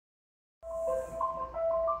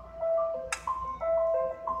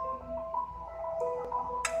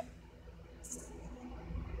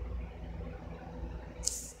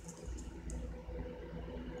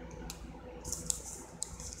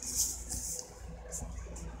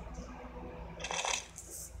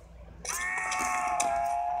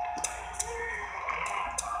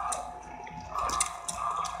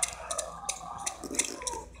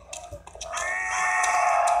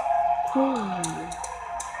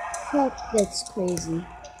Fuck, that's crazy.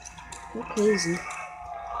 You're crazy.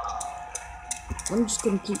 I'm just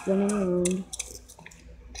gonna keep running around.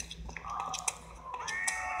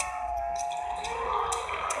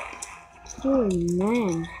 Oh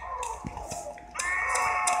man.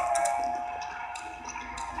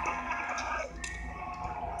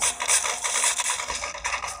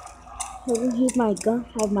 I don't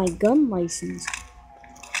have my gun license.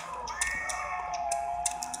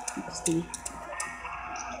 Let's see.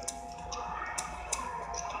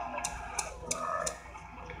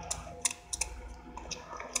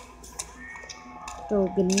 Throw a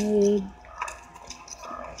grenade.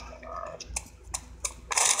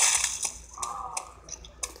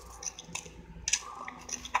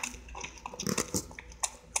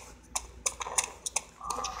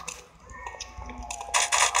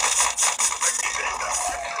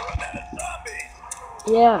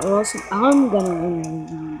 Yeah, or else I'm gonna win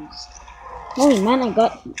these. Holy man, I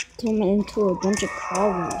got turned into a bunch of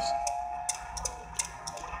crawlers.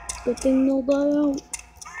 Good thing they'll die out.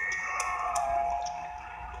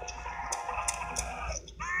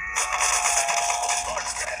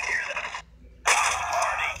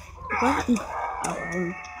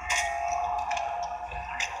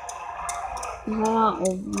 Yeah,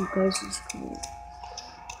 oh, you guys is cool.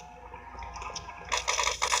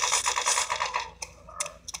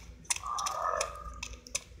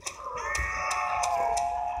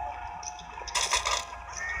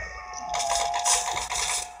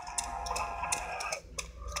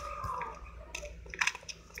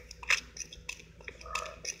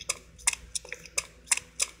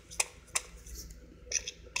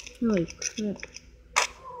 Holy crap.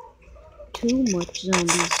 Too much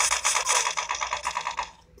zombies.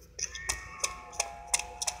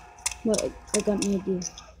 But I got an idea.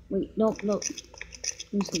 Wait, nope.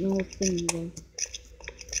 There's no thing there.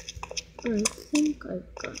 I think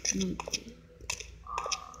I've got an idea.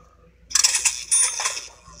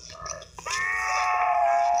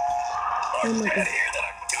 Oh my god.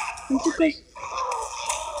 Don't you guys...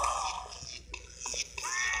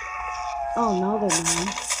 Oh, now they're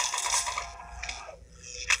mine.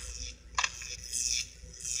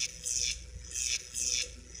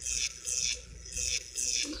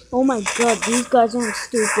 Oh my god, these guys aren't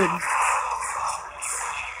stupid.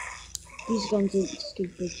 These guys aren't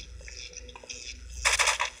stupid.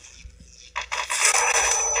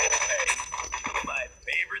 My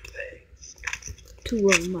favorite things. Two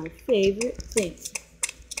of my favorite things.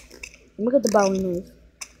 Look at the bowie knife.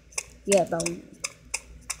 Yeah, bowie knife.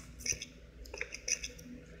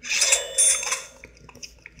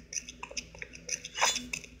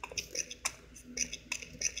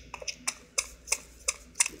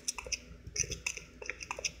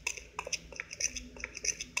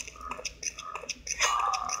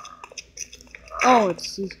 Oh,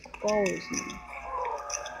 it's these crawlers now.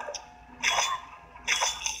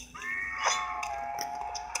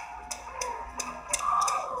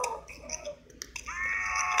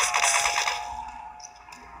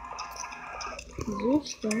 Is there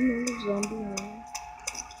still no zombie around?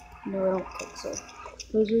 No, I don't think so.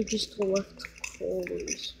 Those are just the left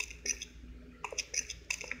crawlers.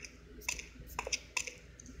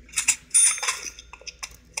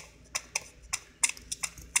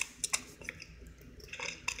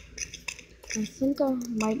 I think I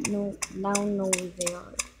might now know where they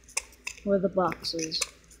are. Where the box is.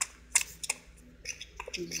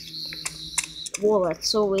 Whoa, that's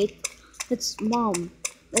so weird. Mom.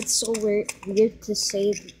 That's so weird to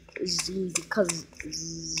say Z because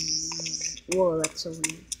whoa, that's so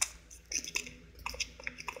weird.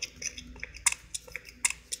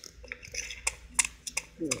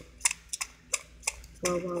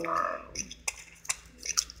 Wow.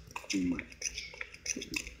 Too much.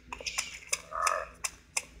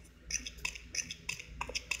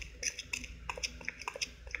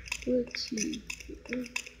 Let's see.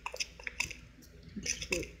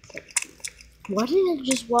 Why did I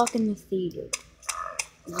just walk in the theater?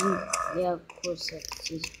 Yeah, of course that's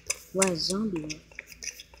just last zombie left.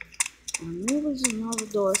 I know there's another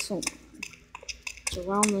door somewhere. It's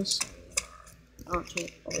around this area.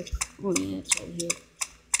 Oh, yeah, it's over here.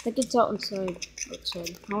 I think it's outside.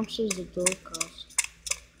 How much does the door cost?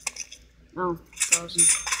 Oh, 1,000.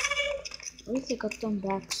 At least I got them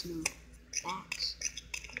backs now. Backs.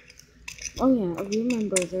 Oh yeah, I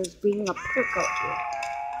remember there's being a perk out here.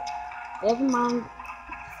 Never mind.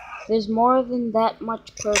 There's more than that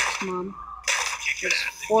much perks, Mom. There's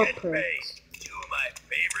 4 perks. Two of my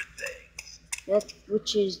favorite things. That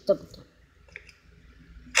which is double tap.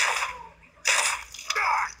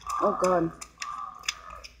 Oh god.